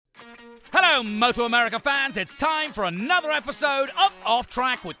Hello, Moto America fans. It's time for another episode of Off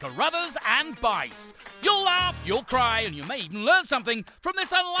Track with Carruthers and Bice. You'll laugh, you'll cry, and you may even learn something from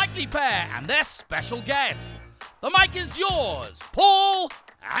this unlikely pair and their special guest. The mic is yours, Paul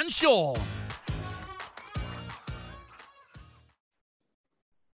and Sean.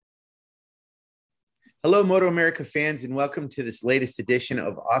 Hello, Moto America fans, and welcome to this latest edition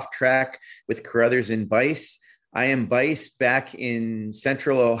of Off Track with Carruthers and Bice. I am Bice back in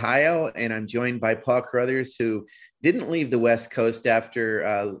Central Ohio, and I'm joined by Paul Carruthers, who didn't leave the West Coast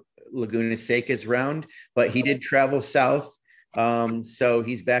after Laguna Seca's round, but he did travel south. So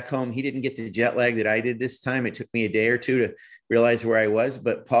he's back home. He didn't get the jet lag that I did this time. It took me a day or two to realize where I was.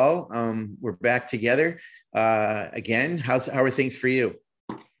 But Paul, we're back together again. How are things for you?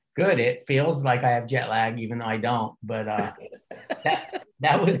 Good. It feels like I have jet lag, even though I don't. But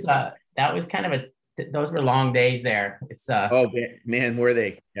that was kind of those were long days there. It's oh man, were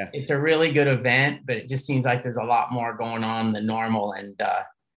they? Yeah. It's a really good event, but it just seems like there's a lot more going on than normal. And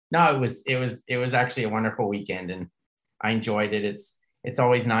no, it was actually a wonderful weekend, and I enjoyed it. It's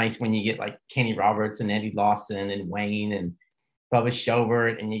always nice when you get like Kenny Roberts and Eddie Lawson and Wayne and Bubba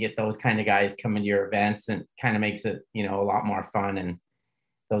Schobert, and you get those kind of guys coming to your events, and kind of makes it, a lot more fun. And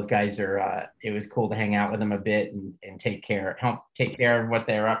those guys are, it was cool to hang out with them a bit and help take care of what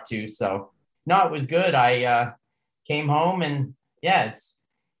they're up to. So no, it was good. I came home, and yeah,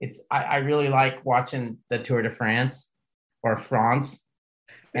 I really like watching the Tour de France or France.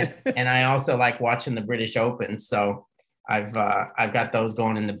 And I also like watching the British Open. So I've got those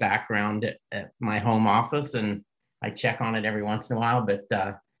going in the background at my home office, and I check on it every once in a while. But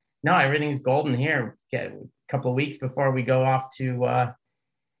no, everything's golden here. A couple of weeks before we go off to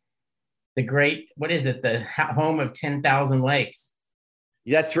the great, the home of 10,000 lakes.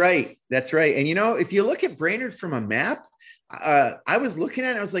 That's right. And if you look at Brainerd from a map, I was looking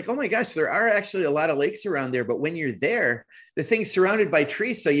at it, I was like, oh my gosh, there are actually a lot of lakes around there. But when you're there, the thing's surrounded by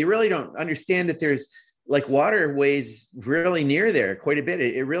trees. So you really don't understand that there's like waterways really near there quite a bit.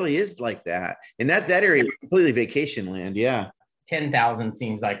 It really is like that. And that area is completely vacation land. Yeah. 10,000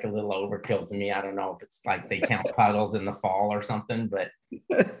 seems like a little overkill to me. I don't know if it's like they count puddles in the fall or something, but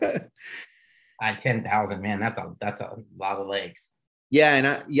 10,000, man, that's a lot of lakes. Yeah, and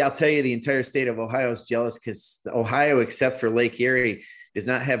I'll tell you, the entire state of Ohio is jealous because Ohio, except for Lake Erie, does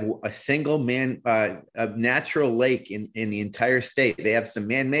not have a single a natural lake in the entire state. They have some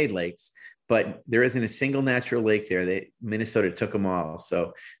man-made lakes, but there isn't a single natural lake there. Minnesota took them all,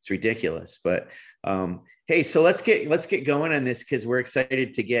 so it's ridiculous. But hey, so let's get going on this, because we're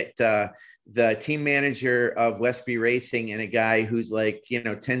excited to get the team manager of Westby Racing and a guy who's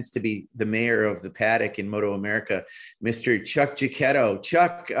tends to be the mayor of the paddock in Moto America, Mr. Chuck Giacchetto.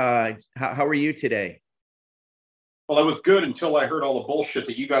 Chuck, how are you today? Well, I was good until I heard all the bullshit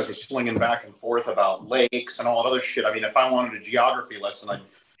that you guys were slinging back and forth about lakes and all that other shit. I mean, if I wanted a geography lesson, I'd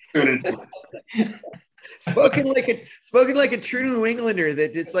tune into Spoken like a true New Englander,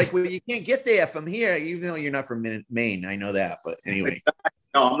 that it's like, well, you can't get there from here, even though you're not from Maine. I know that, but anyway.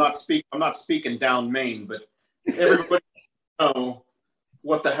 No, I'm not speaking down Maine, but everybody know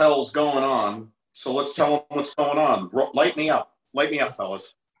what the hell's going on. So let's tell them what's going on. Light me up,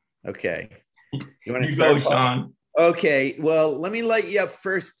 fellas. Okay. You want to start, Sean? Okay. Well, let me light you up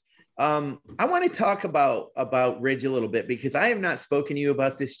first. I want to talk about Ridge a little bit, because I have not spoken to you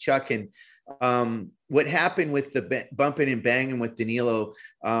about this, Chuck, and what happened with the bumping and banging with Danilo.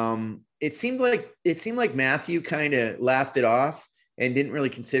 It seemed like Matthew kind of laughed it off and didn't really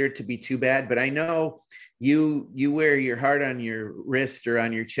consider it to be too bad. But I know you wear your heart on your wrist or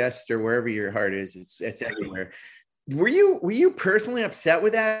on your chest or wherever your heart is. It's everywhere. Were you personally upset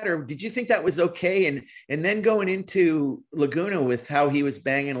with that, or did you think that was okay? And then going into Laguna with how he was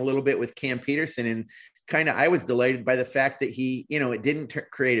banging a little bit with Cam Peterson, and I was delighted by the fact that he, it didn't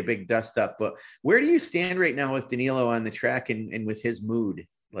create a big dust up. But where do you stand right now with Danilo on the track and with his mood?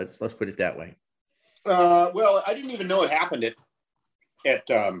 Let's put it that way. Well, I didn't even know it happened at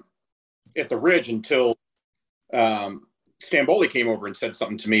the Ridge until Stamboli came over and said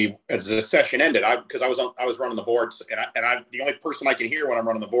something to me as the session ended. Because I was running the boards, and the only person I can hear when I'm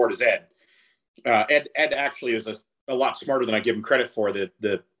running the board is Ed. Ed actually is a lot smarter than I give him credit for.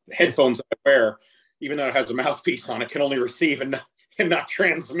 The headphones I wear, even though it has a mouthpiece on it, can only receive and not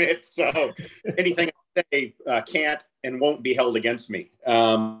transmit. So anything I say can't and won't be held against me.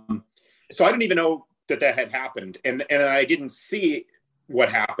 So I didn't even know that had happened, and I didn't see what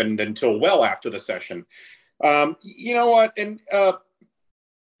happened until well after the session. You know what? And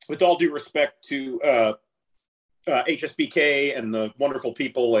with all due respect to HSBK and the wonderful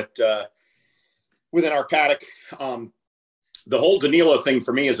people at within our paddock, the whole Danilo thing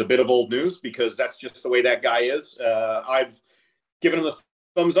for me is a bit of old news because that's just the way that guy is. I've given him the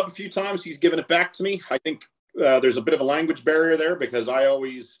thumbs up a few times. He's given it back to me. I think there's a bit of a language barrier there because I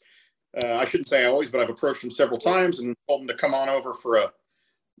always, I shouldn't say I always, but I've approached him several times and told him to come on over for a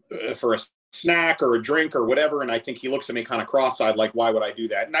snack or a drink or whatever. And I think he looks at me kind of cross-eyed, like, why would I do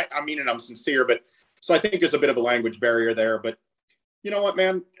that? And I mean it, I'm sincere, but so I think there's a bit of a language barrier there, but you know what,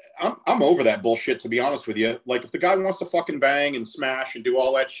 man, I'm over that bullshit, to be honest with you. Like if the guy wants to fucking bang and smash and do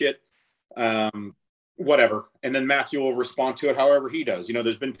all that shit, whatever. And then Matthew will respond to it however he does. You know,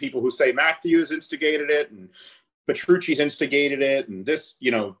 there's been people who say Matthew's instigated it and Petrucci's instigated it. And this,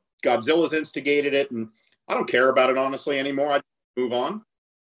 you know, Godzilla's instigated it. And I don't care about it honestly anymore. I move on.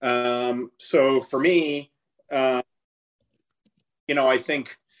 So for me, you know, I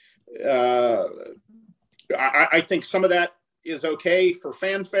think, I think some of that is okay for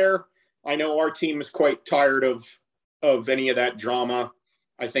fanfare. I know our team is quite tired of any of that drama.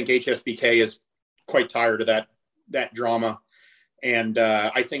 I think HSBK is quite tired of that drama. And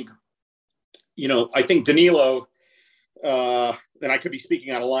I think, you know, I think Danilo, and I could be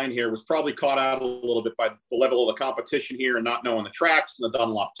speaking out of line here, was probably caught out a little bit by the level of the competition here and not knowing the tracks and the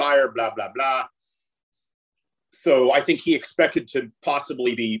Dunlop tire, blah, blah, blah. So I think he expected to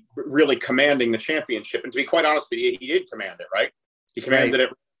possibly be really commanding the championship. And to be quite honest with you, he did command it, right? He commanded it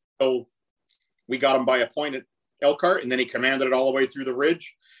until we got him by a point at Elkhart, and then he commanded it all the way through the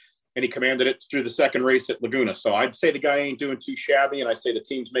Ridge, and he commanded it through the second race at Laguna. So I'd say the guy ain't doing too shabby, and I say the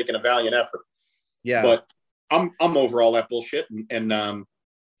team's making a valiant effort. Yeah. But I'm over all that bullshit. And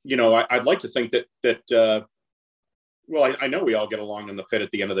you know, I'd like to think that well, I know we all get along in the pit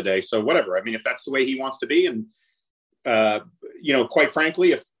at the end of the day. So whatever. I mean, if that's the way he wants to be, and you know, quite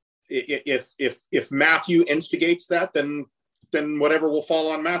frankly, if Matthew instigates that, then whatever will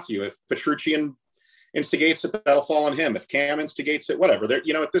fall on Matthew. If Petrucci instigates it, that'll fall on him. If Cam instigates it, whatever. There,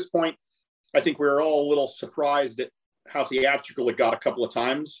 you know, at this point, I think we're all a little surprised at how theatrical it got a couple of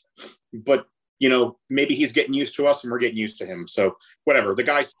times. But you know, maybe he's getting used to us and we're getting used to him. So whatever. The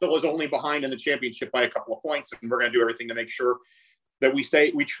guy still is only behind in the championship by a couple of points, and we're going to do everything to make sure that we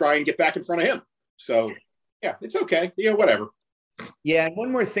try and get back in front of him. So yeah, it's okay. You know, whatever. Yeah. And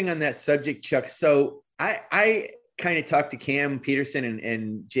one more thing on that subject, Chuck. So I kind of talked to Cam Peterson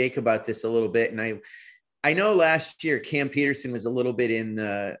and Jake about this a little bit. And I know last year Cam Peterson was a little bit in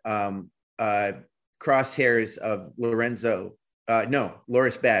the crosshairs of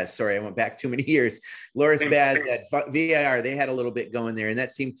Loris Baz. Sorry, I went back too many years. Loris Baz at VIR, they had a little bit going there, and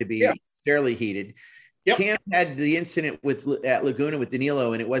that seemed to be fairly heated. Yep. Cam had the incident at Laguna with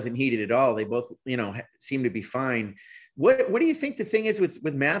Danilo, and it wasn't heated at all. They both, you know, seemed to be fine. What do you think the thing is with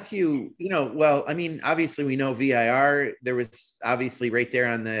Matthew? You know, well, I mean, obviously we know VIR. There was obviously right there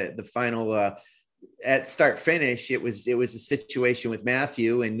on the final at start finish. It was a situation with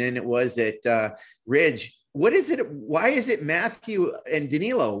Matthew, and then it was at Ridge. What is it? Why is it Matthew and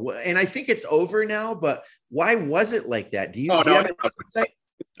Danilo? And I think it's over now, but why was it like that? Do you have an insight?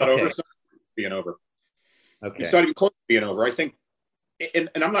 Being over. Okay. It's not even close to being over. I think, and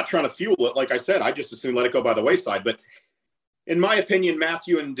I'm not trying to fuel it. Like I said, I just assume let it go by the wayside. But in my opinion,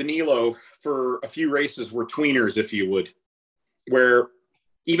 Matthew and Danilo for a few races were tweeners, if you would, where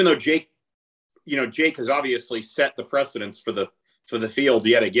even though Jake has obviously set the precedence for the field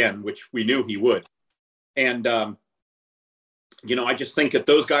yet again, which we knew he would. And, you know, I just think that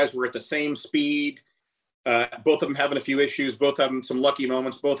those guys were at the same speed, both of them having a few issues, both having some lucky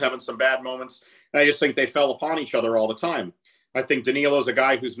moments, both having some bad moments. And I just think they fell upon each other all the time. I think Danilo's a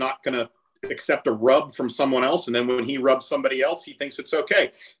guy who's not going to accept a rub from someone else. And then when he rubs somebody else, he thinks it's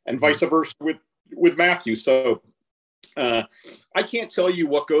okay. And vice versa with Matthew. So I can't tell you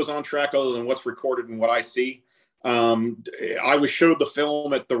what goes on track other than what's recorded and what I see. I was showed the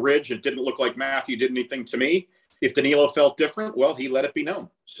film at the Ridge. It didn't look like Matthew did anything to me. If Danilo felt different, well, he let it be known.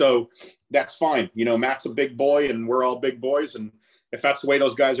 So that's fine. You know, Matt's a big boy and we're all big boys. And if that's the way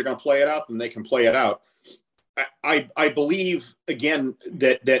those guys are going to play it out, then they can play it out. I believe again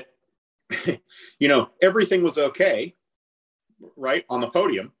that you know, everything was okay, right, on the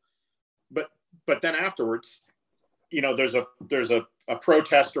podium, but then afterwards, you know, there's a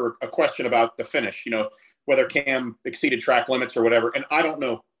protest or a question about the finish, you know, whether Cam exceeded track limits or whatever. And I don't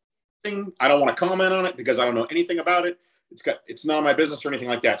know. I don't want to comment on it because I don't know anything about it. It's not my business or anything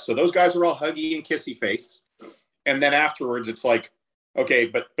like that. So those guys are all huggy and kissy face. And then afterwards it's like, okay,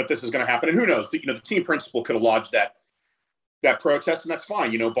 but this is going to happen. And who knows, you know, the team principal could have lodged that protest, and that's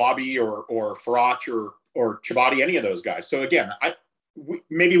fine. You know, Bobby or Farach or Chabati, any of those guys. So again,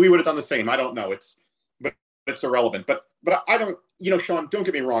 maybe we would have done the same. I don't know. It's irrelevant. But but I don't, Sean, don't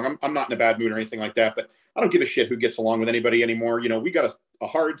get me wrong. I'm not in a bad mood or anything like that, but I don't give a shit who gets along with anybody anymore. We got a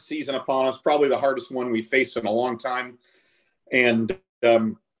hard season upon us, probably the hardest one we've faced in a long time. And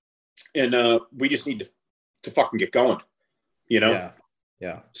we just need to fucking get going, Yeah.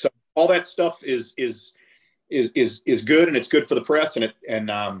 So all that stuff is good, and it's good for the press, but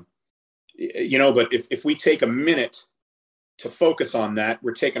if we take a minute to focus on that,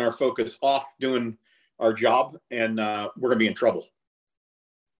 we're taking our focus off doing our job, and we're gonna be in trouble.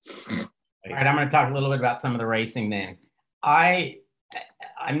 All right, I'm going to talk a little bit about some of the racing then. I'm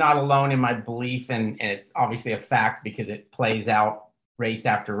not alone in my belief, and it's obviously a fact because it plays out race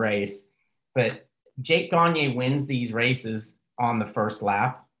after race. But Jake Gagne wins these races on the first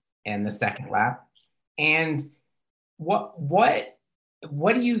lap and the second lap. And what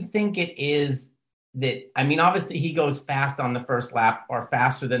do you think it is that, I mean, obviously he goes fast on the first lap, or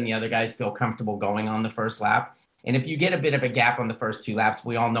faster than the other guys feel comfortable going on the first lap. And if you get a bit of a gap on the first two laps,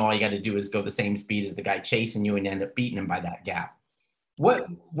 we all know all you got to do is go the same speed as the guy chasing you and end up beating him by that gap. What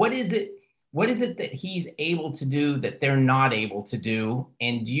is it that he's able to do that they're not able to do?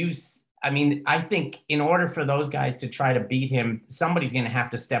 And I think in order for those guys to try to beat him, somebody's going to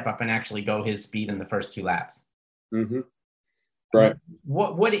have to step up and actually go his speed in the first two laps. Mm-hmm. Right.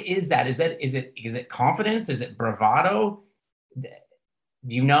 What is that? Is it confidence? Is it bravado? Do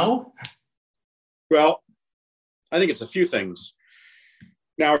you know? Well, I think it's a few things.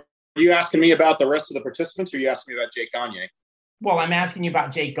 Now, are you asking me about the rest of the participants, or are you asking me about Jake Gagne? Well, I'm asking you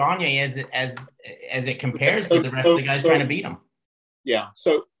about Jake Gagne as it compares to the rest of the guys trying to beat him. Yeah.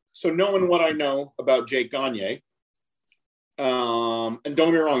 So knowing what I know about Jake Gagne, and don't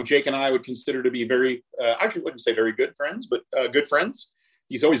get me wrong, Jake and I would consider to be very, I actually wouldn't say very good friends, but good friends.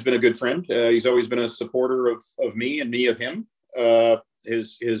 He's always been a good friend. He's always been a supporter of me and me of him.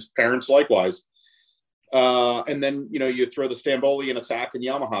 His parents likewise. And then, you throw the Stambolian attack and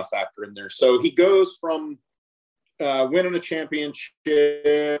Yamaha factor in there. So he goes from winning a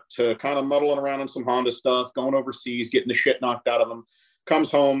championship to kind of muddling around in some Honda stuff, going overseas, getting the shit knocked out of him, comes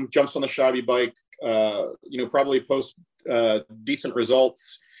home, jumps on the shabby bike, probably post decent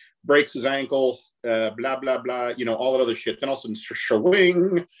results, breaks his ankle, blah, blah, blah, all that other shit. Then all of a sudden,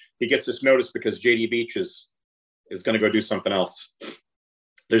 shwing, he gets this notice because JD Beach is going to go do something else.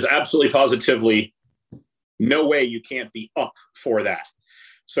 There's absolutely positively no way you can't be up for that.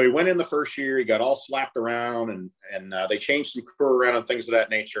 So he went in the first year, he got all slapped around, and they changed some crew around and things of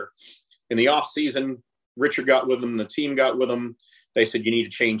that nature. In the off season, Richard got with him, the team got with him. They said, you need to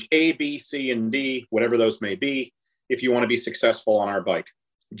change A, B, C, and D, whatever those may be, if you want to be successful on our bike.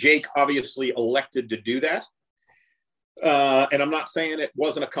 Jake obviously elected to do that. And I'm not saying it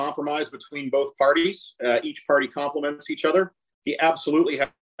wasn't a compromise between both parties. Each party complements each other. He absolutely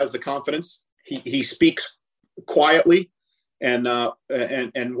has the confidence. He speaks quietly and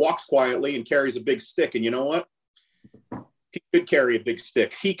walks quietly and carries a big stick. And you know what? He could carry a big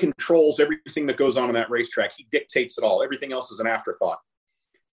stick. He controls everything that goes on in that racetrack. He dictates it all. Everything else is an afterthought.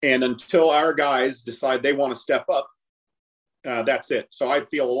 And until our guys decide they want to step up, that's it. So I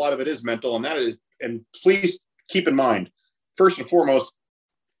feel a lot of it is mental, and please keep in mind, first and foremost,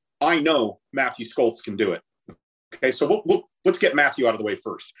 I know Matthew Skoltz can do it. Okay, so let's get Matthew out of the way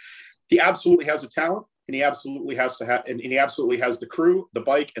first. He absolutely has the talent, and he absolutely has the crew, the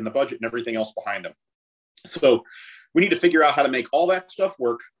bike, and the budget, and everything else behind him. So we need to figure out how to make all that stuff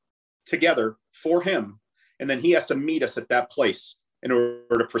work together for him, and then he has to meet us at that place in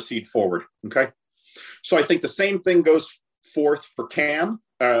order to proceed forward. Okay, so I think the same thing goes forth for Cam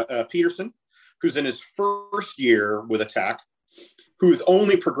Peterson, who's in his first year with Attack, who's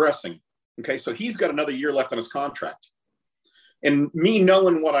only progressing. Okay, so he's got another year left on his contract. And me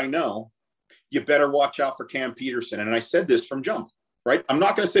knowing what I know, you better watch out for Cam Peterson. And I said this from jump, right? I'm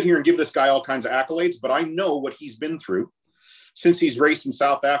not going to sit here and give this guy all kinds of accolades, but I know what he's been through since he's raced in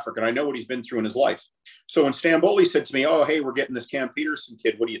South Africa, and I know what he's been through in his life. So when Stamboli said to me, oh, hey, we're getting this Cam Peterson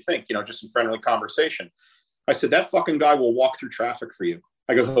kid, what do you think? Just some friendly conversation. I said, that fucking guy will walk through traffic for you.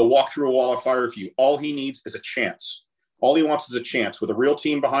 I go, he'll walk through a wall of fire for you. All he needs is a chance. All he wants is a chance with a real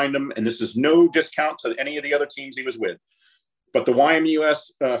team behind him. And this is no discount to any of the other teams he was with. But the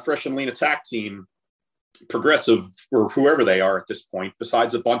YMUS Fresh and Lean Attack team, Progressive, or whoever they are at this point,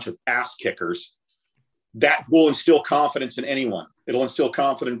 besides a bunch of ass kickers, that will instill confidence in anyone. It'll instill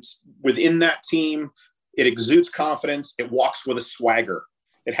confidence within that team. It exudes confidence. It walks with a swagger.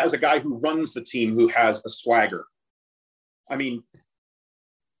 It has a guy who runs the team who has a swagger. I mean,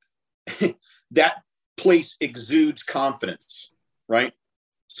 that place exudes confidence, right?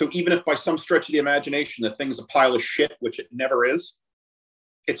 So even if by some stretch of the imagination, the thing's a pile of shit, which it never is,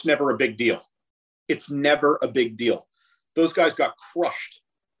 it's never a big deal. It's never a big deal. Those guys got crushed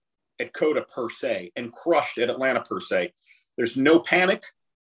at COTA per se and crushed at Atlanta per se. There's no panic.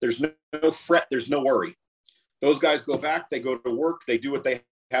 There's no fret. There's no worry. Those guys go back. They go to work. They do what they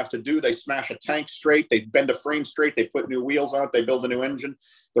have to do. They smash a tank straight. They bend a frame straight. They put new wheels on it. They build a new engine.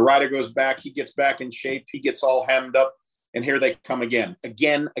 The rider goes back. He gets back in shape. He gets all hemmed up. And here they come again.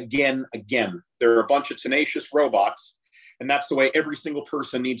 They're a bunch of tenacious robots. And that's the way every single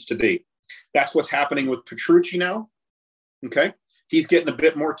person needs to be. That's what's happening with Petrucci now. Okay. He's getting a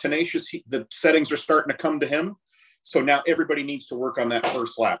bit more tenacious. The settings are starting to come to him. So now everybody needs to work on that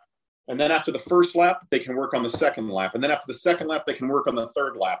first lap. And then after the first lap, they can work on the second lap. And then after the second lap, they can work on the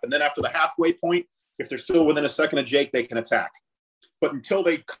third lap. And then after the halfway point, if they're still within a second of Jake, they can attack. But until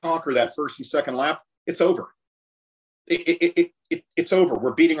they conquer that first and second lap, it's over. It's over.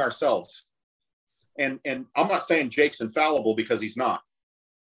 We're beating ourselves. And I'm not saying Jake's infallible, because he's not.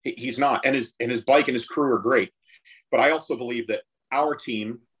 He's not. And his bike and his crew are great. But I also believe that our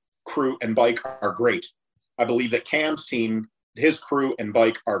team, crew, and bike are great. I believe that Cam's team, his crew and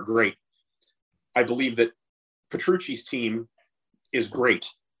bike are great. I believe that Petrucci's team is great.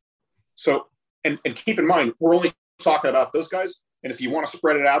 So, and keep in mind, we're only talking about those guys. And if you want to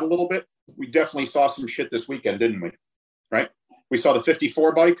spread it out a little bit, we definitely saw some shit this weekend, didn't we? Right? We saw the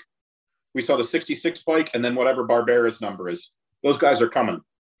 54 bike, we saw the 66 bike, and then whatever Barbera's number is. Those guys are coming.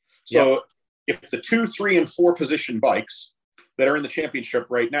 So if the 2, 3, and 4 position bikes that are in the championship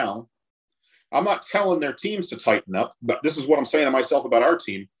right now, I'm not telling their teams to tighten up, but this is what I'm saying to myself about our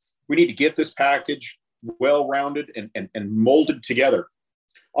team. We need to get this package well-rounded and molded together.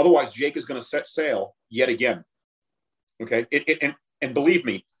 Otherwise, Jake is going to set sail yet again. Okay? And believe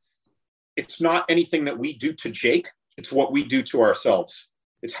me, it's not anything that we do to Jake. It's what we do to ourselves.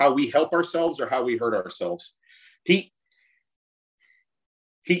 It's how we help ourselves or how we hurt ourselves. He's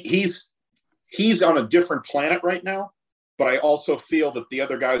on a different planet right now, but I also feel that the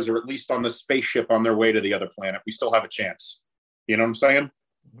other guys are at least on the spaceship on their way to the other planet. We still have a chance. You know what I'm saying?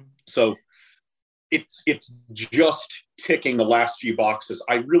 Mm-hmm. So it's just ticking the last few boxes.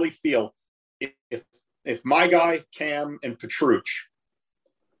 I really feel if my guy, Cam, and Petrucci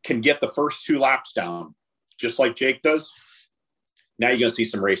can get the first 2 laps down, just like Jake does, now you're going to see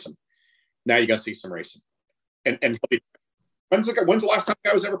some racing. And when's the last time the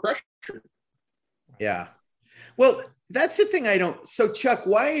guy was ever pressured? Yeah. Well, that's the thing I don't. So Chuck,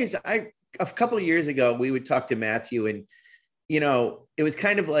 why is a couple of years ago, we would talk to Matthew and, it was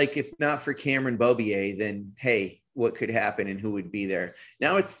kind of like, if not for Cameron Beaubier, then, hey, what could happen and who would be there?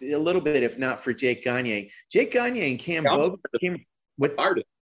 Now it's a little bit, if not for Jake Gagne. Jake Gagne and Cam Beaubier.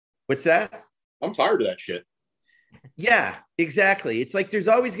 What's that? I'm tired of that shit. Yeah, exactly. It's like there's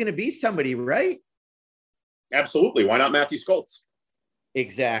always going to be somebody, right? Absolutely. Why not Matthew Skoltz?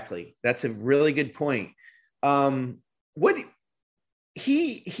 Exactly. That's a really good point. What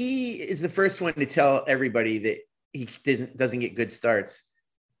he is the first one to tell everybody that he doesn't get good starts.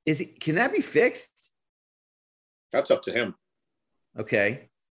 Can that be fixed? That's up to him. Okay.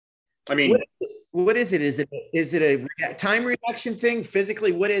 I mean, what is it? Is it a time reaction thing?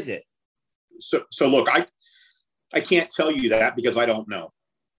 Physically, what is it? So look, I can't tell you that because I don't know.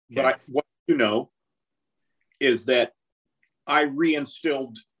 Okay. But what you know is that I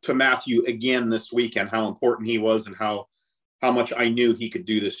reinstilled to Matthew again this weekend how important he was and how much I knew he could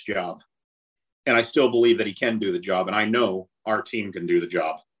do this job. And I still believe that he can do the job. And I know our team can do the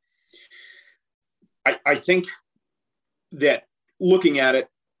job. I think that looking at it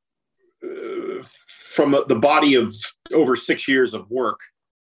from the body of over 6 years of work,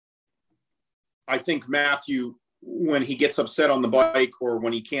 I think Matthew, when he gets upset on the bike or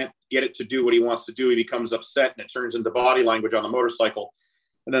when he can't get it to do what he wants to do, he becomes upset and it turns into body language on the motorcycle.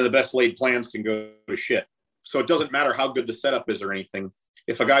 And then the best laid plans can go to shit. So it doesn't matter how good the setup is or anything.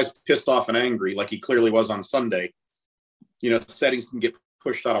 If a guy's pissed off and angry, like he clearly was on Sunday, settings can get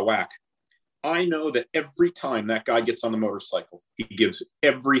pushed out of whack. I know that every time that guy gets on the motorcycle, he gives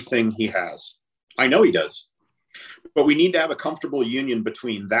everything he has. I know he does. But we need to have a comfortable union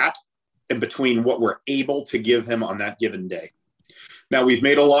between that and between what we're able to give him on that given day. Now, we've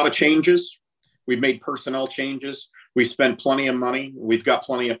made a lot of changes. We've made personnel changes. We've spent plenty of money. We've got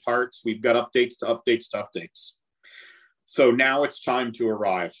plenty of parts. We've got updates to updates to updates. So now it's time to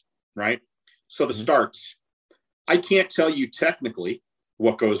arrive, right? So the starts. I can't tell you technically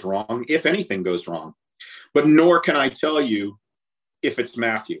what goes wrong, if anything goes wrong, but nor can I tell you if it's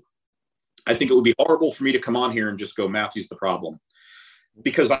Matthew. I think it would be horrible for me to come on here and just go, Matthew's the problem,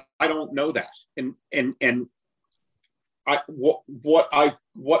 because I don't know that. And what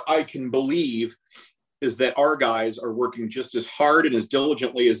I can believe is that our guys are working just as hard and as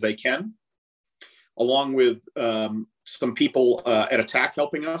diligently as they can, along with some people at Attack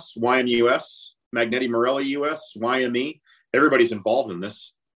helping us, YMUS, Magneti Morelli US, YME. Everybody's involved in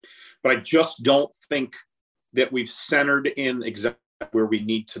this. But I just don't think that we've centered in exactly where we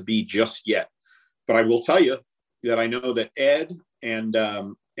need to be just yet. But I will tell you that I know that Ed and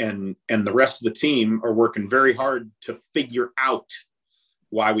the rest of the team are working very hard to figure out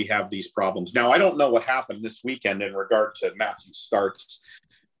why we have these problems. Now, I don't know what happened this weekend in regard to Matthew's starts.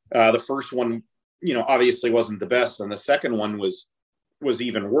 The first one, obviously wasn't the best, and the second one was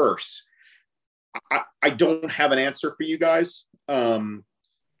even worse. I don't have an answer for you guys.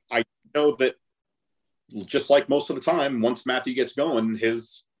 I know that just like most of the time, once Matthew gets going,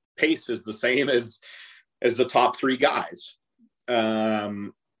 his pace is the same as the top three guys.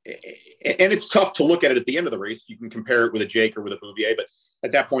 And it's tough to look at it at the end of the race. You can compare it with a Jake or with a Bouvier, but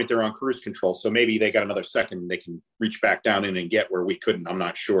at that point they're on cruise control. So maybe they got another second they can reach back down in and get where we couldn't. I'm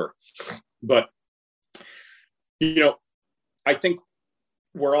not sure. But, I think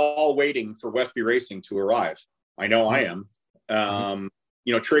we're all waiting for Westby Racing to arrive. I know I am.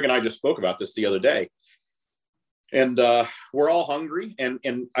 Trig and I just spoke about this the other day. And we're all hungry. And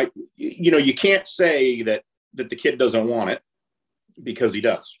you can't say that the kid doesn't want it, because he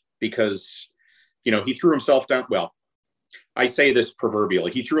does. Because, he threw himself down. Well, I say this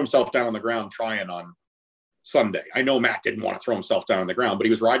proverbially. He threw himself down on the ground trying on Sunday. I know Matt didn't want to throw himself down on the ground, but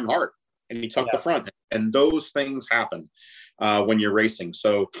he was riding hard and he took the front. And those things happen when you're racing.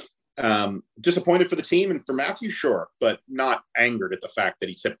 So disappointed for the team and for Matthew, sure, but not angered at the fact that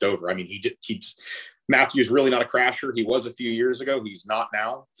he tipped over. I mean, Matthew's really not a crasher. He was a few years ago. He's not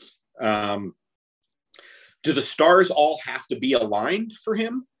now. Do the stars all have to be aligned for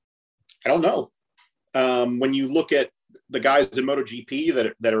him? I don't know. When you look at the guys in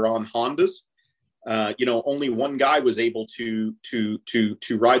MotoGP that are on Hondas, only one guy was able to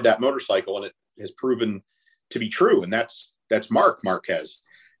ride that motorcycle, and it has proven to be true. And that's Marc Marquez.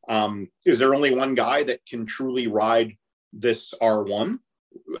 Is there only one guy that can truly ride this R1,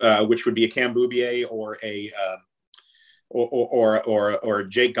 which would be a Cam Bouvier or a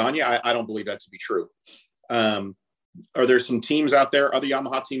Jake Gagne? I don't believe that to be true. Are there some teams out there, other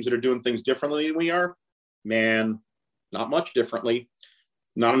Yamaha teams, that are doing things differently than we are? Man, not much differently.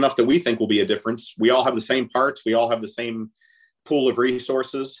 Not enough that we think will be a difference. We all have the same parts. We all have the same pool of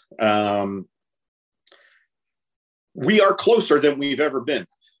resources. We are closer than we've ever been,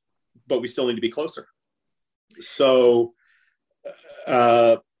 but we still need to be closer. So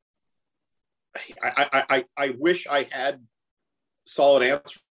I wish I had solid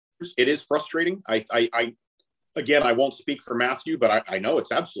answers. It is frustrating. Again, I won't speak for Matthew, but I know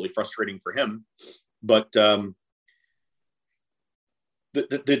it's absolutely frustrating for him. But the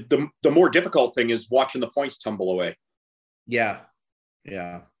more difficult thing is watching the points tumble away. Yeah.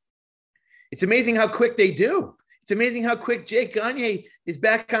 It's amazing how quick they do. It's amazing how quick Jake Gagne is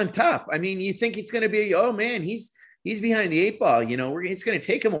back on top. I mean, you think it's going to be, oh man, he's behind the eight ball. It's going to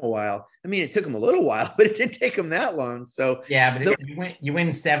take him a while. I mean, it took him a little while, but it didn't take him that long. So yeah, but if you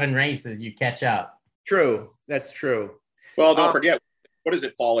win 7 races, you catch up. True. That's true. Well, don't forget, what is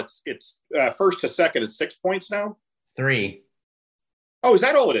it, Paul? It's first to second is 6 points now. 3. Oh, is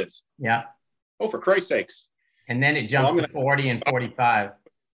that all it is? Yeah. Oh, for Christ's sakes. And then it jumps to 40 and 45. I'm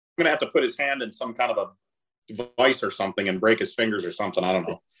going to have to put his hand in some kind of a device or something and break his fingers or something. I don't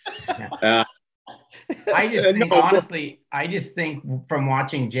know. I just think, honestly, from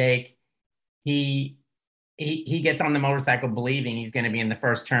watching Jake, he gets on the motorcycle believing he's going to be in the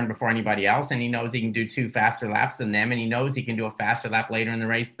first turn before anybody else, and he knows he can do 2 faster laps than them, and he knows he can do a faster lap later in the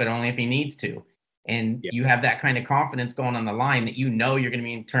race, but only if he needs to. And you have that kind of confidence going on the line that you're going to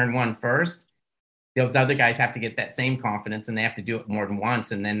be in turn 1 first. Those other guys have to get that same confidence, and they have to do it more than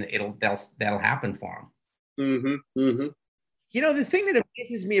once, and then that'll happen for them. Mm-hmm. Mm-hmm. The thing that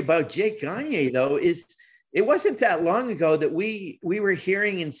amazes me about Jake Gagne, though, is it wasn't that long ago that we were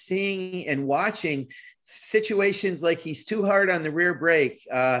hearing and seeing and watching situations like he's too hard on the rear brake.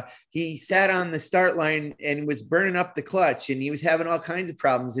 He sat on the start line and was burning up the clutch, and he was having all kinds of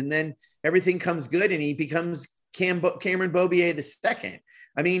problems. And then everything comes good, and he becomes Cameron Beaubier the second.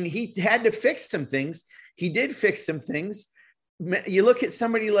 I mean, he had to fix some things. He did fix some things. You look at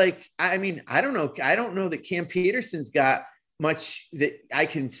somebody like, I don't know that Cam Peterson's got much that I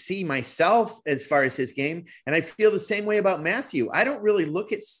can see myself as far as his game. And I feel the same way about Matthew. I don't really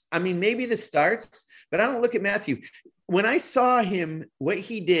look at, maybe the starts, but I don't look at Matthew. When I saw him, what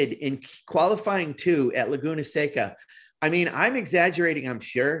he did in qualifying 2 at Laguna Seca, I'm exaggerating, I'm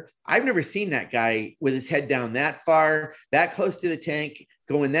sure. I've never seen that guy with his head down that far, that close to the tank,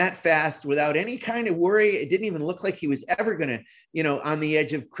 going that fast without any kind of worry. It didn't even look like he was ever going to, on the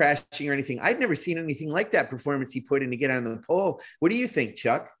edge of crashing or anything. I'd never seen anything like that performance he put in to get on the pole. What do you think,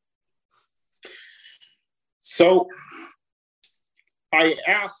 Chuck? So I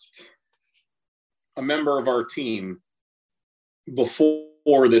asked a member of our team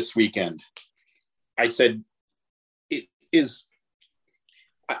before this weekend, I said,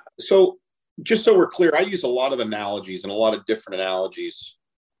 so just so we're clear, I use a lot of analogies and a lot of different analogies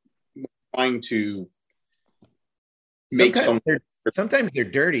trying to make sometimes they're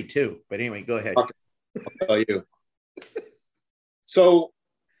dirty too, but anyway, go ahead. I'll tell you. So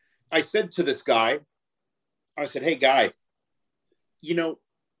I said to this guy, I said, hey guy,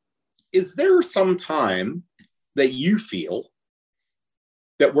 is there some time that you feel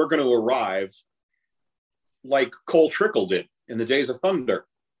that we're going to arrive like Cole Trickle did in the Days of Thunder?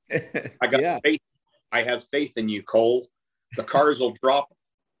 I got faith. I have faith in you, Cole. The cars will drop,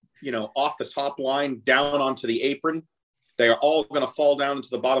 off the top line down onto the apron. They are all going to fall down into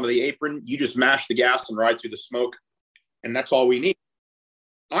the bottom of the apron. You just mash the gas and ride through the smoke. And that's all we need.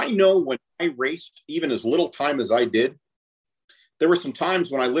 I know when I raced, even as little time as I did, there were some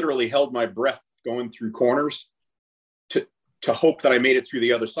times when I literally held my breath going through corners to hope that I made it through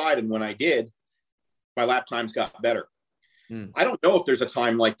the other side. And when I did, my lap times got better. I don't know if there's a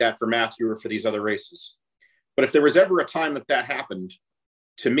time like that for Matthew or for these other races, but if there was ever a time that happened,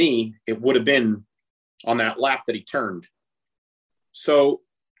 to me, it would have been on that lap that he turned. So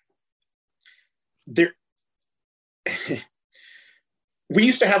there, we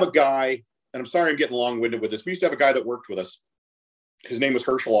used to have a guy, and I'm sorry I'm getting long-winded with this. We used to have a guy that worked with us. His name was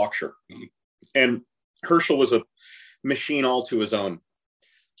Herschel Auksher. And Herschel was a machine all to his own.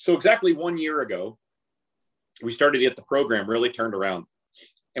 So exactly 1 year ago, we started to get the program really turned around.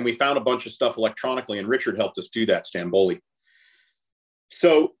 And we found a bunch of stuff electronically, and Richard helped us do that, Stamboli.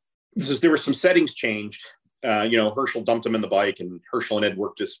 So there were some settings changed. Herschel dumped him in the bike, and Herschel and Ed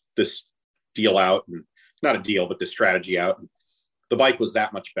worked this deal out, and not a deal, but this strategy out. And the bike was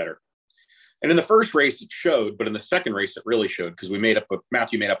that much better. And in the first race, it showed, but in the second race, it really showed because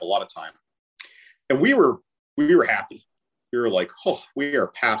Matthew made up a lot of time. And we were happy. We were like, oh, we are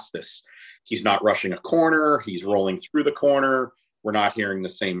past this. He's not rushing a corner. He's rolling through the corner. We're not hearing the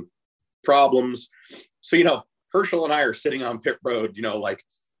same problems. So, Herschel and I are sitting on pit road,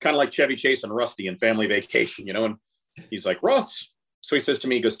 kind of like Chevy Chase and Rusty in Family Vacation, and he's like, Russ. So he says to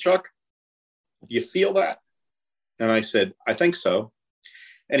me, he goes, Chuck, do you feel that? And I said, I think so.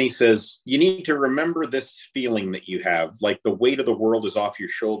 And he says, you need to remember this feeling that you have, like the weight of the world is off your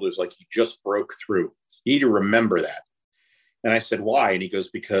shoulders, like you just broke through. You need to remember that. And I said, why? And he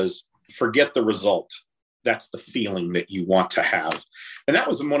goes, because forget the result. That's the feeling that you want to have. And that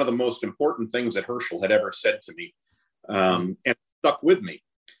was one of the most important things that Herschel had ever said to me, and it stuck with me.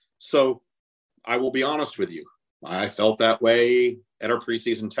 So I will be honest with you. I felt that way at our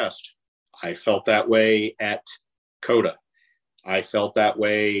preseason test. I felt that way at COTA. I felt that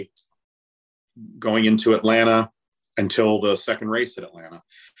way going into Atlanta until the second race at Atlanta.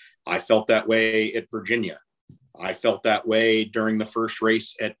 I felt that way at Virginia. I felt that way during the first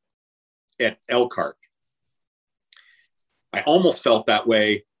race at Elkhart. I almost felt that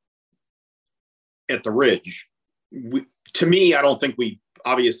way at the Ridge. To me, I don't think we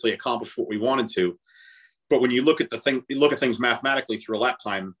obviously accomplished what we wanted to, but when you look at things mathematically through a lap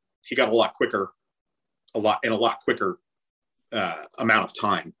time, he got a lot quicker amount of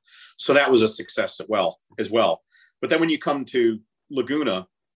time. So that was a success as well. But then when you come to Laguna,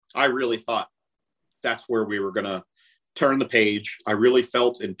 I really thought that's where we were going to turn the page. I really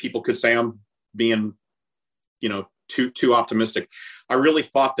felt, and people could say I'm being, too optimistic. I really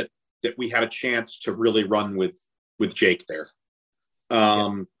thought that we had a chance to really run with Jake there.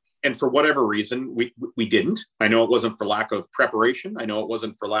 And for whatever reason, we didn't. I know it wasn't for lack of preparation. I know it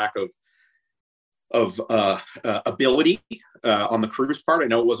wasn't for lack of ability on the crew's part. I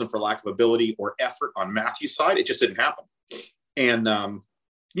know it wasn't for lack of ability or effort on Matthew's side. It just didn't happen. And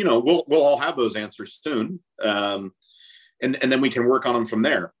we'll all have those answers soon, and then we can work on them from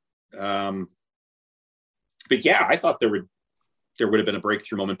there. But yeah, I thought there would have been a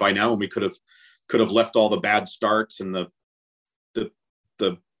breakthrough moment by now, and we could have left all the bad starts and the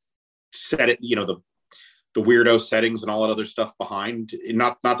set it, the weirdo settings and all that other stuff behind.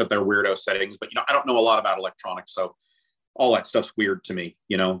 Not that they're weirdo settings, but I don't know a lot about electronics, so all that stuff's weird to me.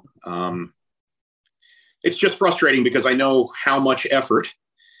 It's just frustrating because I know how much effort.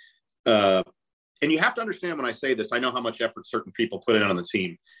 And you have to understand when I say this, I know how much effort certain people put in on the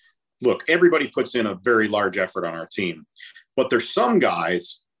team. Look, everybody puts in a very large effort on our team, but there's some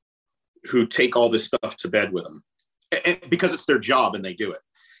guys who take all this stuff to bed with them. and because it's their job and they do it.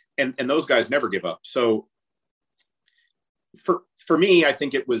 And those guys never give up. So for me, I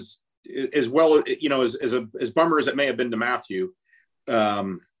think it was as well, you know, as bummer as it may have been to Matthew,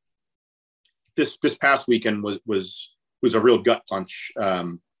 this past weekend was a real gut punch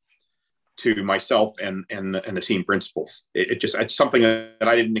to myself and the team principals. It's something that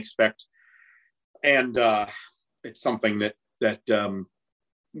I didn't expect. And it's something that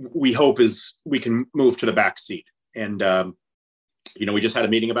we hope is we can move to the back seat. And, you know, we just had a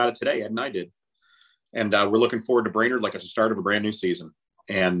meeting about it today, Ed and I did. And we're looking forward to Brainerd like it's the start of a brand new season.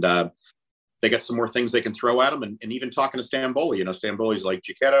 And they got some more things they can throw at them. And even talking to Stamboli, you know, Stamboli's like,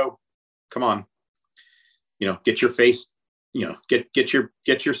 Giacchetto, come on, you know, get your face, you know, get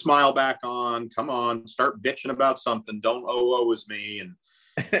your smile back on. Come on, start bitching about something. Don't woe is me. And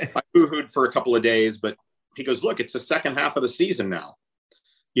I boo-hooed for a couple of days, but he goes, look, it's the second half of the season now.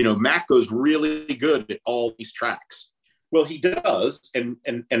 You know, Matt goes really good at all these tracks. Well, he does, and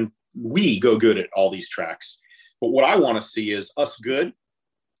we go good at all these tracks. But what I want to see is us good,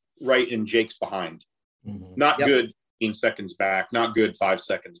 right, and Jake's behind. Mm-hmm. Not good 15 seconds back, not good 5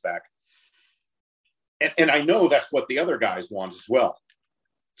 seconds back. And I know that's what the other guys want as well.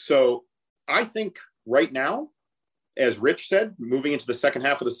 So I think right now, as Rich said, moving into the second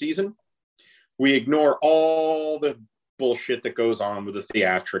half of the season, we ignore all the bullshit that goes on with the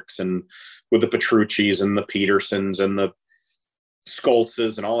theatrics and with the Petrucci's and the Petersons and the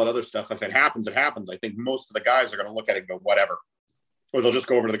Skoltzes and all that other stuff. If it happens, it happens. I think most of the guys are going to look at it and go, whatever. Or they'll just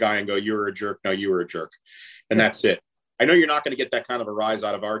go over to the guy and go, you were a jerk. No, you were a jerk. And that's it. I know you're not going to get that kind of a rise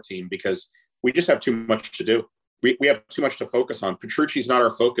out of our team because we just have too much to do. We have too much to focus on. Petrucci's not our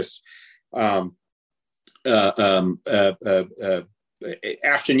focus. Ashton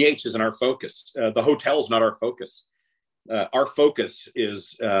Yates isn't our focus. The hotel's not our focus. Our focus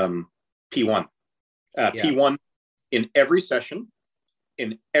is P1. P1 in every session,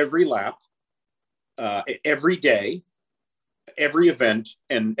 in every lap, every day, every event,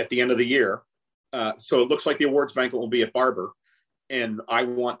 and at the end of the year. So it looks like the awards banquet will be at Barber, and I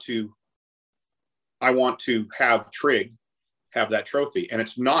want to have Trigg have that trophy, and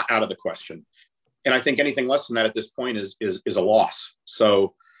it's not out of the question. And I think anything less than that at this point is a loss.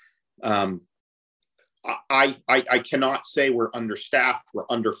 So I cannot say we're understaffed, we're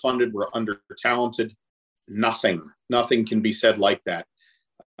underfunded, we're under-talented. Nothing can be said like that.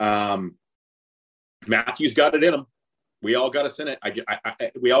 Matthew's got it in him. We all got us in it.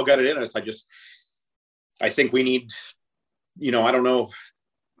 We all got it in us. I think we need, you know, I don't know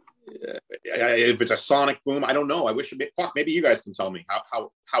if it's a sonic boom. I don't know. I wish maybe you guys can tell me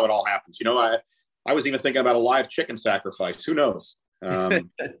how it all happens. You know, I was even thinking about a live chicken sacrifice. Who knows?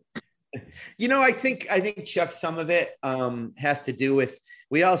 You know, I think Chuck, some of it has to do with,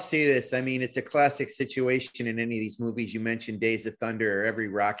 we all see this. I mean, it's a classic situation in any of these movies. You mentioned Days of Thunder or every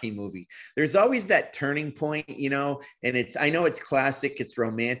Rocky movie. There's always that turning point, you know, and I know it's classic, it's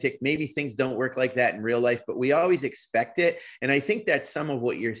romantic. Maybe things don't work like that in real life, but we always expect it. And I think that's some of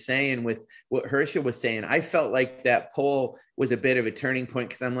what you're saying with what Herschel was saying. I felt like that pole was a bit of a turning point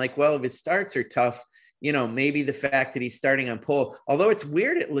because I'm like, well, if his starts are tough, you know, maybe the fact that he's starting on pole, although it's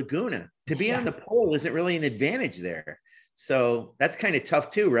weird at Laguna to be on the pole isn't really an advantage there. So that's kind of tough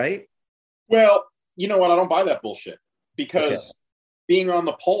too, right? Well, you know what? I don't buy that bullshit because being on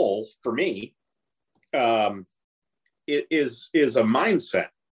the pole for me, it is a mindset.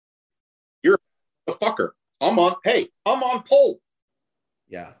 You're a fucker. I'm on pole.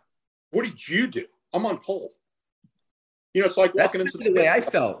 Yeah. What did you do? I'm on pole. You know, it's like walking into the way I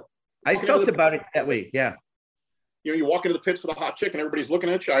felt. I felt about it that way. Yeah. You know, you walk into the pits with a hot chick and everybody's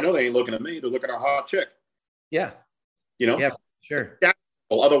looking at you. I know they ain't looking at me. They're looking at a hot chick. Yeah. You know? Yeah, sure.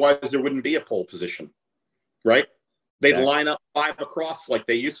 Well, otherwise there wouldn't be a pole position, right? They'd line up 5 across like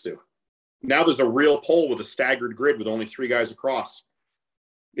they used to. Now there's a real pole with a staggered grid with only 3 guys across.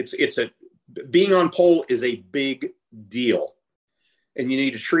 Being on pole is a big deal. And you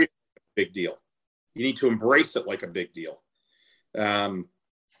need to treat it like a big deal. You need to embrace it like a big deal.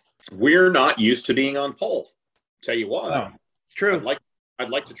 We're not used to being on pole. Tell you what, oh, it's true. I'd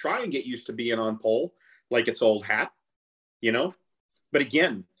like to try and get used to being on pole like it's old hat, you know. But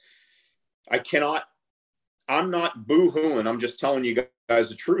again, I'm not boo-hooing. I'm just telling you guys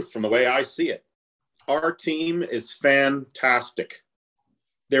the truth from the way I see it. Our team is fantastic.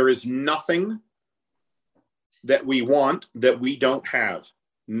 There is nothing that we want that we don't have.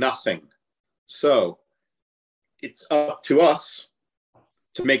 Nothing. So it's up to us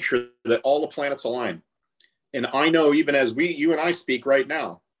to make sure that all the planets align. And I know even as you and I speak right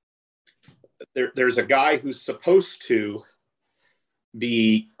now, there's a guy who's supposed to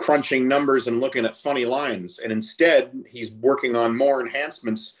be crunching numbers and looking at funny lines. And instead, he's working on more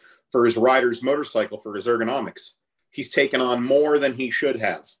enhancements for his rider's motorcycle, for his ergonomics. He's taken on more than he should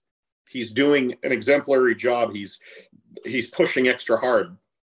have. He's doing an exemplary job. He's pushing extra hard.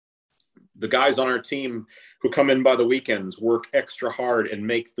 The guys on our team who come in by the weekends work extra hard and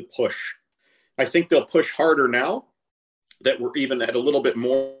make the push. I think they'll push harder now that we're even at a little bit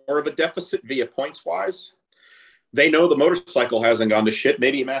more of a deficit via points wise. They know the motorcycle hasn't gone to shit.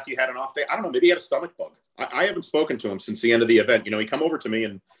 Maybe Matthew had an off day. I don't know. Maybe he had a stomach bug. I haven't spoken to him since the end of the event. He come over to me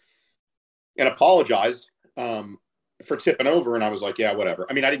and apologized for tipping over. And I was like, yeah, whatever.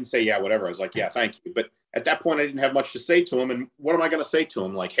 I mean, I didn't say, yeah, whatever. I was like, yeah, thank you. But at that point, I didn't have much to say to him. And what am I going to say to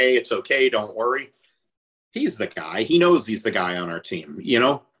him? Like, hey, it's okay. Don't worry. He's the guy. He knows he's the guy on our team.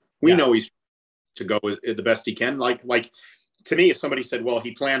 We know he's to go the best he can. Like to me, if somebody said, well,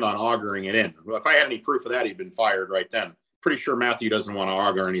 he planned on augering it in. Well, if I had any proof of that, he'd been fired right then. Pretty sure Matthew doesn't want to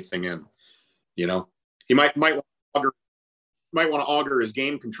auger anything in. He might want to auger his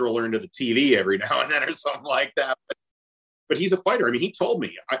game controller into the TV every now and then or something like that. But he's a fighter. I mean, he told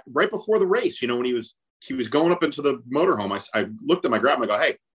me right before the race, when he was going up into the motorhome, I looked at my grab and I go,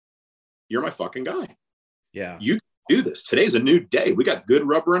 hey, you're my fucking guy. Yeah. You can do this. Today's a new day. We got good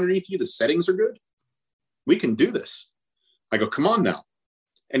rubber underneath you. The settings are good. We can do this. I go, come on now.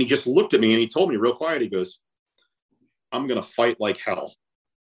 And he just looked at me and he told me real quiet. He goes, I'm going to fight like hell.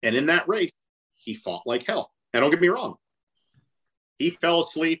 And in that race, he fought like hell. And don't get me wrong. He fell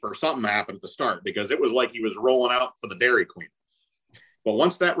asleep or something happened at the start because it was like he was rolling out for the Dairy Queen. But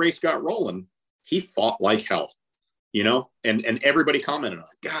once that race got rolling, he fought like hell, and everybody commented on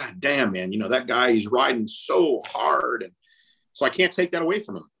it. God damn, man, that guy, he's riding so hard. And so I can't take that away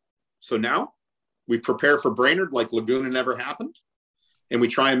from him. So now we prepare for Brainerd like Laguna never happened. And we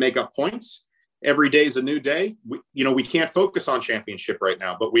try and make up points. Every day is a new day. We can't focus on championship right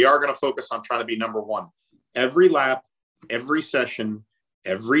now, but we are going to focus on trying to be number one. Every lap, every session,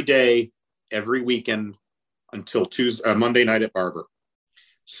 every day, every weekend until Monday night at Barber.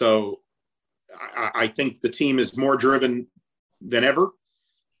 So I think the team is more driven than ever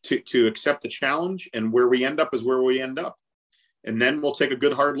to accept the challenge, and where we end up is where we end up. And then we'll take a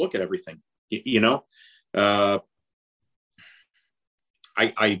good hard look at everything. There's a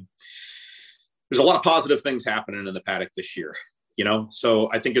lot of positive things happening in the paddock this year, so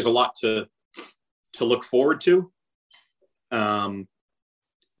I think there's a lot to look forward to. So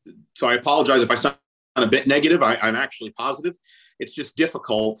I apologize if I sound a bit negative. I'm actually positive. It's just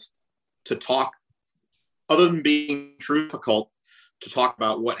difficult to talk, other than being difficult to talk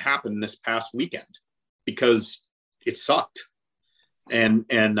about what happened this past weekend, because it sucked, and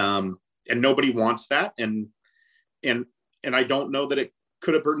nobody wants that, and I don't know that it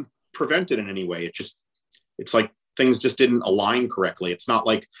could have been prevented in any way. It's like things just didn't align correctly. It's not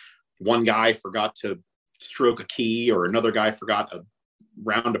like one guy forgot to stroke a key or another guy forgot a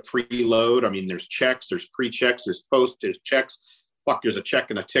round of preload. I mean, there's checks, there's pre-checks, there's post, there's checks. Fuck, there's a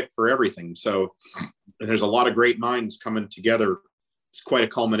check and a tick for everything. So there's a lot of great minds coming together. It's quite a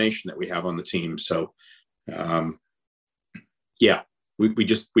culmination that we have on the team. So we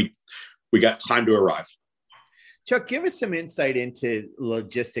got time to arrive. Chuck, give us some insight into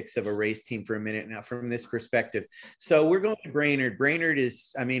logistics of a race team for a minute now from this perspective. So we're going to Brainerd. Brainerd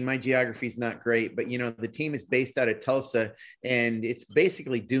is, my geography is not great, but the team is based out of Tulsa and it's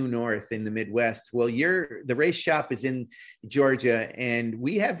basically due north in the Midwest. Well, the race shop is in Georgia, and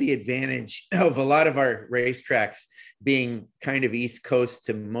we have the advantage of a lot of our racetracks being kind of East Coast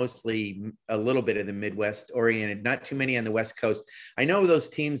to mostly a little bit of the Midwest oriented, not too many on the West Coast. I know those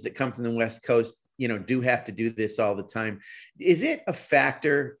teams that come from the West Coast do have to do this all the time. Is it a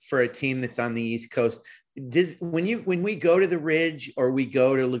factor for a team that's on the East Coast? When we go to the Ridge or we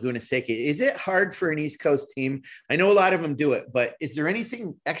go to Laguna Seca, is it hard for an East Coast team? I know a lot of them do it, but is there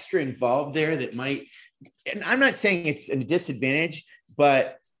anything extra involved there that might, and I'm not saying it's a disadvantage,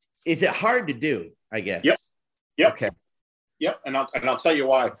 but is it hard to do, I guess? Yep. Okay. Yep. And I'll tell you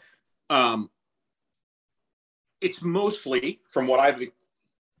why. It's mostly, from what I've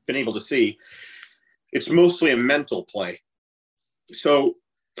been able to see, it's mostly a mental play. So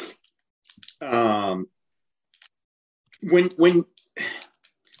when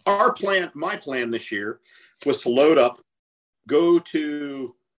my plan this year was to load up, go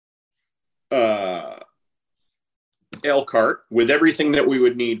to Elkhart with everything that we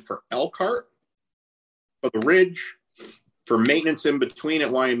would need for Elkhart, for the Ridge, for maintenance in between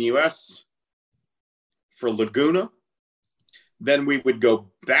at YMUS, for Laguna. Then we would go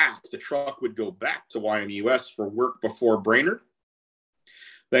back, the truck would go back to YMUS for work before Brainerd,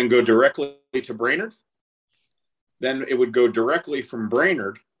 then go directly to Brainerd, then it would go directly from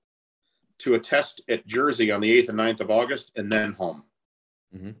Brainerd to a test at Jersey on the 8th and 9th of August, and then home.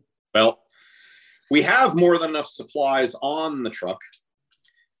 Mm-hmm. Well, we have more than enough supplies on the truck,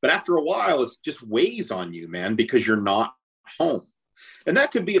 but after a while, it just weighs on you, man, because you're not home. And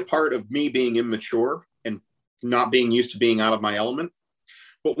that could be a part of me being immature and not being used to being out of my element.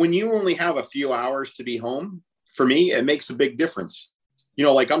 But when you only have a few hours to be home, for me, it makes a big difference. You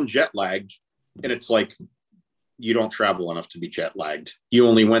know, like I'm jet lagged, and it's like, you don't travel enough to be jet lagged. You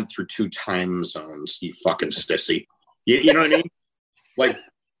only went through 2 time zones, you fucking sissy. You know what I mean? Like,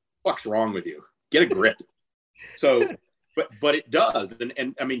 what's wrong with you? Get a grip. So, but it does.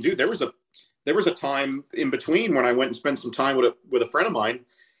 And I mean, dude, there was a time in between when I went and spent some time with a friend of mine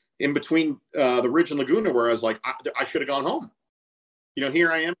in between the Ridge and Laguna, where I was like, I should have gone home. You know,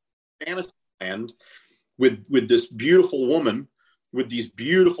 here I am in fantasy land with this beautiful woman, with these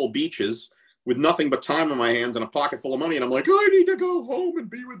beautiful beaches, with nothing but time on my hands and a pocket full of money. And I'm like, I need to go home and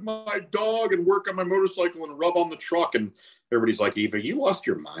be with my dog and work on my motorcycle and rub on the truck. And everybody's like, Eva, you lost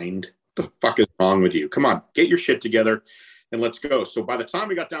your mind. What the fuck is wrong with you? Come on, get your shit together and let's go. So by the time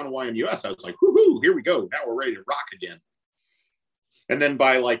we got down to YMUS, I was like, woohoo, here we go. Now we're ready to rock again. And then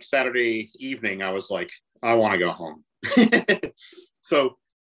by like Saturday evening, I was like, I want to go home. So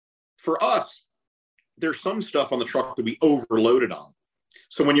for us, there's some stuff on the truck that we overloaded on.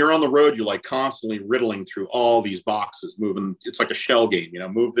 So when you're on the road, you're like constantly riddling through all these boxes, moving. It's like a shell game, you know,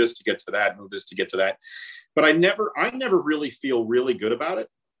 move this to get to that, move this to get to that. But I never really feel really good about it,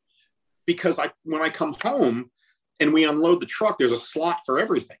 because when I come home and we unload the truck, there's a slot for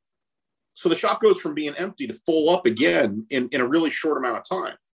everything. So the shop goes from being empty to full up again in a really short amount of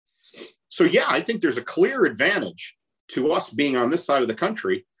time. So yeah, I think there's a clear advantage to us being on this side of the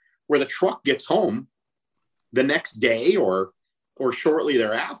country, where the truck gets home the next day or shortly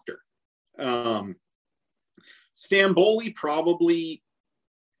thereafter. Stamboli probably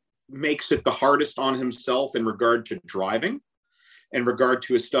makes it the hardest on himself in regard to driving, in regard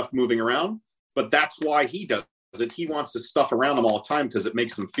to his stuff moving around. But that's why he does it. He wants his stuff around him all the time because it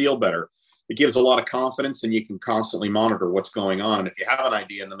makes him feel better. It gives a lot of confidence, and you can constantly monitor what's going on. And if you have an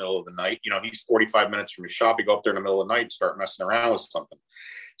idea in the middle of the night, you know, he's 45 minutes from his shop, you go up there in the middle of the night and start messing around with something.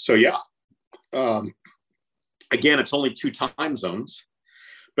 So yeah. Again, it's only 2 time zones,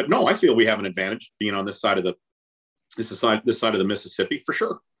 but no, I feel we have an advantage being on this side of the Mississippi, for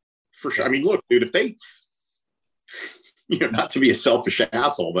sure. For sure. I mean, look, dude, if they, you know, not to be a selfish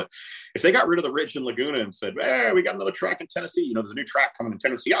asshole, but if they got rid of the Ridge and Laguna and said, hey, we got another track in Tennessee, you know, there's a new track coming in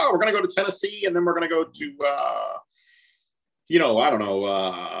Tennessee. Oh, we're going to go to Tennessee, and then we're going to go to, you know, I don't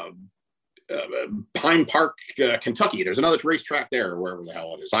know, Pine Park, Kentucky. There's another racetrack there, wherever the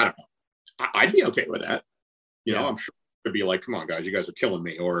hell it is. I don't know. I'd be okay with that. You know, I'm sure it'd be like, come on, guys, you guys are killing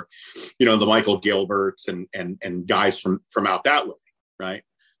me. Or, you know, the Michael Gilberts and guys from out that way, right?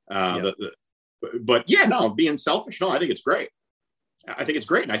 But yeah, no, being selfish, no, I think it's great. I think it's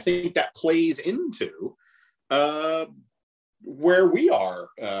great. And I think that plays into where we are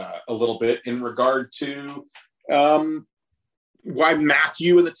a little bit in regard to why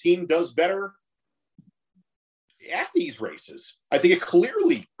Matthew and the team does better at these races. I think it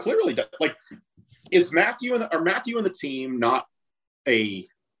clearly does. Like, is Matthew and the team not a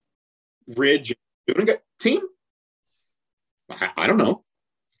Ridge team? I don't know.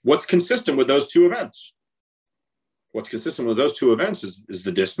 What's consistent with those two events? What's consistent with those two events is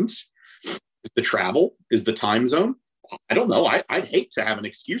the distance, is the travel, is the time zone. I don't know. I'd hate to have an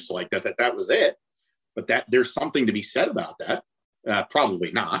excuse like that was it, but that there's something to be said about that.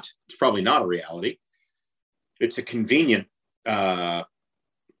 Probably not. It's probably not a reality. It's a convenient.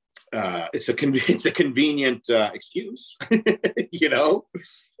 It's a convenient excuse, you know.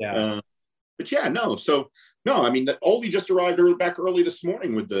 Yeah. But yeah, no. So no, I mean, Oldie just arrived back early this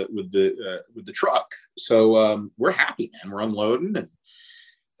morning with the truck. So we're happy, man. We're unloading, and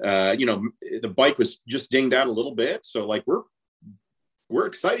you know, the bike was just dinged out a little bit. So like we're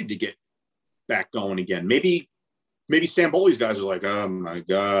excited to get back going again. Maybe Stamboli's guys are like, oh my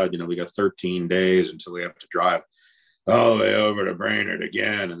God, you know, we got 13 days until we have to drive all the way over to Brainerd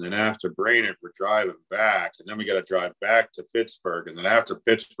again. And then after Brainerd, we're driving back. And then we got to drive back to Pittsburgh. And then after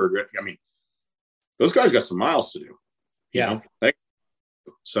Pittsburgh, I mean, those guys got some miles to do. You know?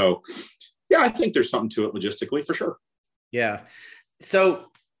 So, yeah, I think there's something to it logistically for sure. Yeah. So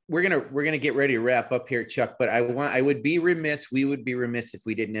we're gonna get ready to wrap up here, Chuck. But we would be remiss if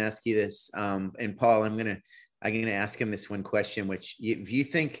we didn't ask you this. And Paul, I'm gonna ask him this one question, which if you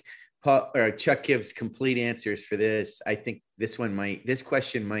think Paul or Chuck gives complete answers for this, I think this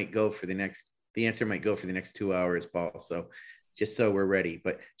question might go for the answer might go for the next 2 hours, Paul. So just so we're ready.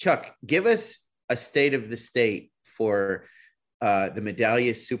 But Chuck, give us a state of the state for the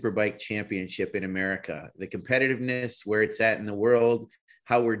Medallia Superbike Championship in America, the competitiveness, where it's at in the world,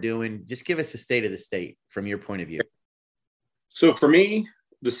 how we're doing. Just give us a state of the state from your point of view. So for me,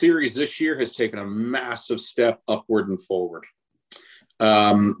 the series this year has taken a massive step upward and forward.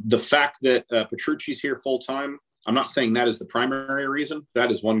 The fact that Petrucci's here full time, I'm not saying that is the primary reason.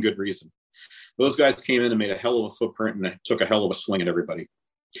 That is one good reason. Those guys came in and made a hell of a footprint and took a hell of a swing at everybody.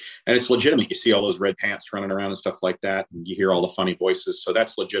 And it's legitimate. You see all those red pants running around and stuff like that, and you hear all the funny voices. So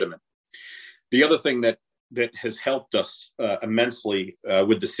that's legitimate. The other thing that has helped us immensely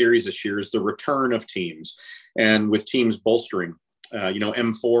with the series this year is the return of teams, and with teams bolstering.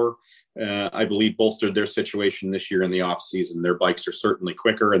 M4, I believe, bolstered their situation this year in the off season. Their bikes are certainly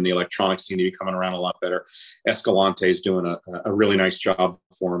quicker, and the electronics seem to be coming around a lot better. Escalante is doing a really nice job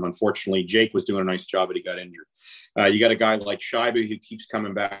for him. Unfortunately, Jake was doing a nice job, but he got injured. You got a guy like Scheibe who keeps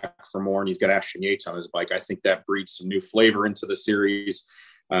coming back for more, and he's got Ashton Yates on his bike. I think that breeds some new flavor into the series.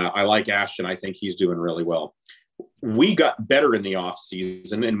 I like Ashton. I think he's doing really well. We got better in the off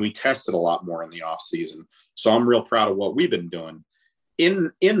season, and we tested a lot more in the off season. So I'm real proud of what we've been doing.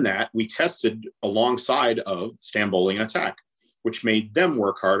 In that, we tested alongside of Stamboli and Attack, which made them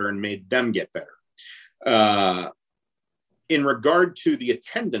work harder and made them get better. In regard to the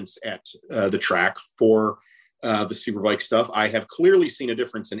attendance at the track for the Superbike stuff, I have clearly seen a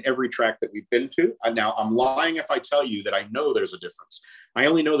difference in every track that we've been to. Now, I'm lying if I tell you that I know there's a difference. I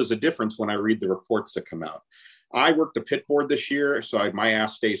only know there's a difference when I read the reports that come out. I work the pit board this year, so my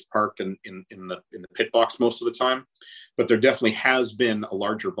ass stays parked in the pit box most of the time. But there definitely has been a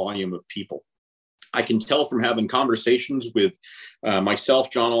larger volume of people. I can tell from having conversations with myself,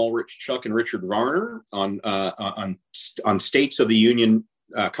 John Ulrich, Chuck, and Richard Varner on States of the Union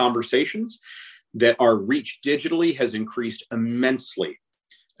conversations that our reach digitally has increased immensely,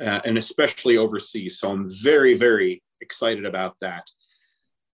 and especially overseas. So I'm very, very excited about that.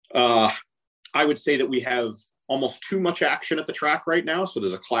 I would say that we have almost too much action at the track right now. So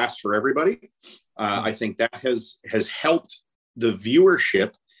there's a class for everybody. I think that has helped the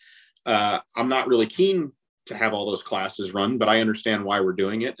viewership. I'm not really keen to have all those classes run, but I understand why we're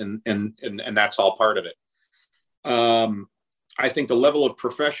doing it. And that's all part of it. I think the level of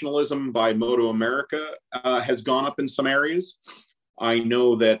professionalism by Moto America has gone up in some areas. I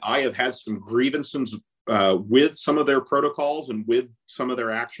know that I have had some grievances with some of their protocols and with some of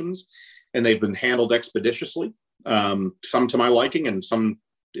their actions, and they've been handled expeditiously. Some to my liking, and some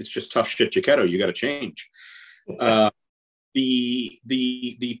it's just tough shit, Giacchetto. You got to change.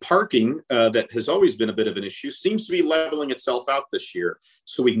 The parking that has always been a bit of an issue seems to be leveling itself out this year,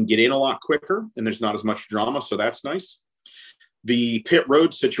 so we can get in a lot quicker, and there's not as much drama. So that's nice. The pit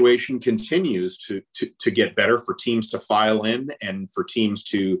road situation continues to get better for teams to file in and for teams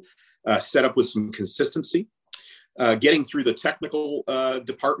to set up with some consistency. Getting through the technical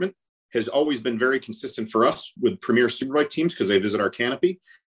department has always been very consistent for us with Premier Superbike teams because they visit our canopy.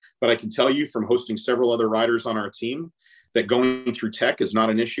 But I can tell you from hosting several other riders on our team that going through tech is not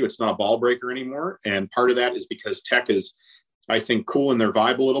an issue. It's not a ball breaker anymore. And part of that is because tech is, I think, cooling their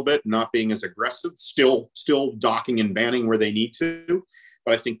vibe a little bit, not being as aggressive, still docking and banning where they need to.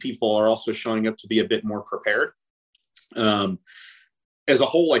 But I think people are also showing up to be a bit more prepared. As a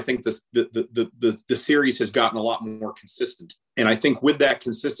whole, I think the series has gotten a lot more consistent. And I think with that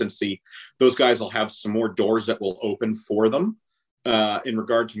consistency, those guys will have some more doors that will open for them in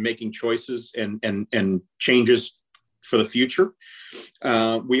regard to making choices and changes for the future.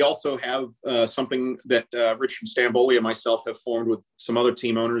 We also have something that Richard Stamboli and myself have formed with some other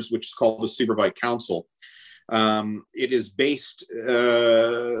team owners, which is called the Superbike Council. It is based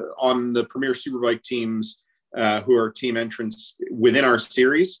on the Premier Superbike teams who are team entrants within our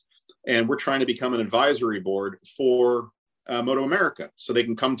series. And we're trying to become an advisory board for Moto America, so they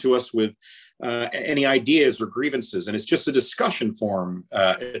can come to us with any ideas or grievances. And it's just a discussion forum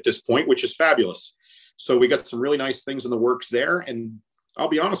at this point, which is fabulous. So we got some really nice things in the works there. And I'll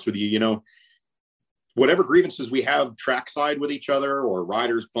be honest with you, whatever grievances we have trackside with each other, or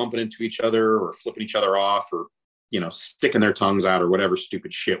riders bumping into each other or flipping each other off, or, sticking their tongues out, or whatever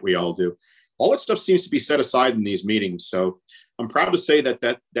stupid shit we all do, all that stuff seems to be set aside in these meetings. So I'm proud to say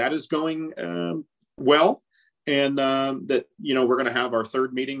that is going well. And that, we're going to have our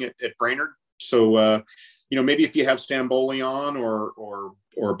third meeting at Brainerd. So, maybe if you have Stamboli on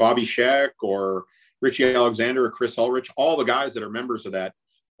or Bobby Sheck or Richie Alexander or Chris Ulrich, all the guys that are members of that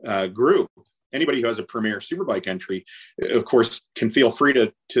group, anybody who has a Premier Superbike entry, of course, can feel free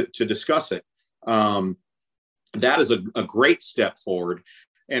to discuss it. That is a great step forward.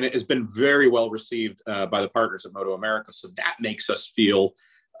 And it has been very well received by the partners at Moto America. So that makes us feel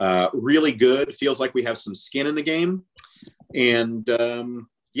Really good. Feels like we have some skin in the game. And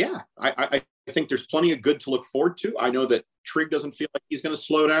I think there's plenty of good to look forward to. I know that Trigg doesn't feel like he's going to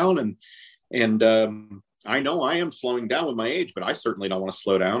slow down. And I know I am slowing down with my age, but I certainly don't want to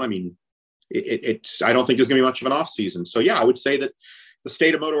slow down. I mean, I don't think there's going to be much of an off season. So yeah, I would say that the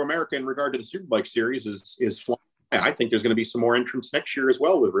state of Moto America in regard to the Superbike series is flying. I think there's going to be some more entrants next year as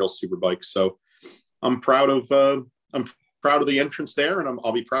well with real Superbikes. So I'm proud of the entrance there, and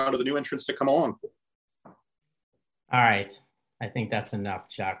I'll be proud of the new entrants that come along. All right. I think that's enough,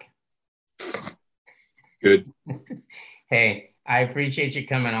 Chuck. Good. Hey, I appreciate you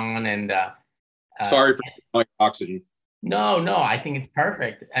coming on, and sorry for my oxygen. No, I think it's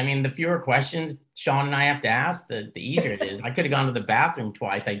perfect. I mean, the fewer questions Sean and I have to ask, the easier it is. I could have gone to the bathroom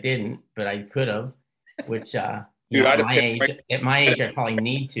twice. I didn't, but I could have, which at my age, I probably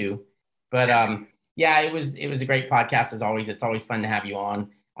need to. But yeah, it was a great podcast as always. It's always fun to have you on.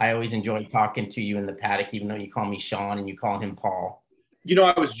 I always enjoy talking to you in the paddock, even though you call me Sean and you call him Paul.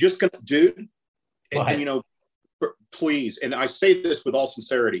 I was just going to, dude, and please, and I say this with all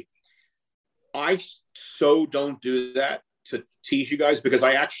sincerity, I so don't do that to tease you guys, because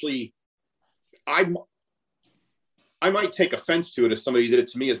I might take offense to it if somebody did it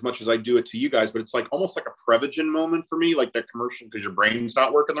to me as much as I do it to you guys, but it's like almost like a Prevagen moment for me, like that commercial, because your brain's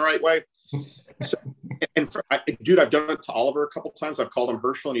not working the right way. So, dude, I've done it to Oliver a couple of times. I've called him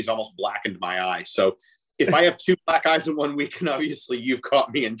Herschel and he's almost blackened my eye. So if I have two black eyes in 1 week, and obviously you've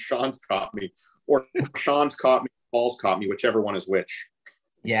caught me and Sean's caught me, or Sean's caught me, Paul's caught me, whichever one is which.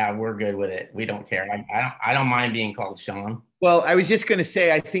 Yeah, we're good with it. We don't care. I don't mind being called Sean. Well, I was just going to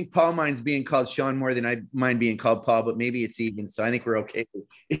say, I think Paul minds being called Sean more than I mind being called Paul, but maybe it's even. So I think we're okay.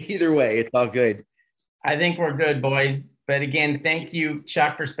 Either way, it's all good. I think we're good, boys. But again, thank you,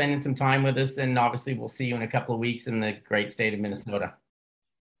 Chuck, for spending some time with us. And obviously, we'll see you in a couple of weeks in the great state of Minnesota.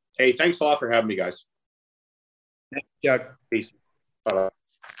 Hey, thanks a lot for having me, guys. Thanks, Chuck. Peace. Bye-bye.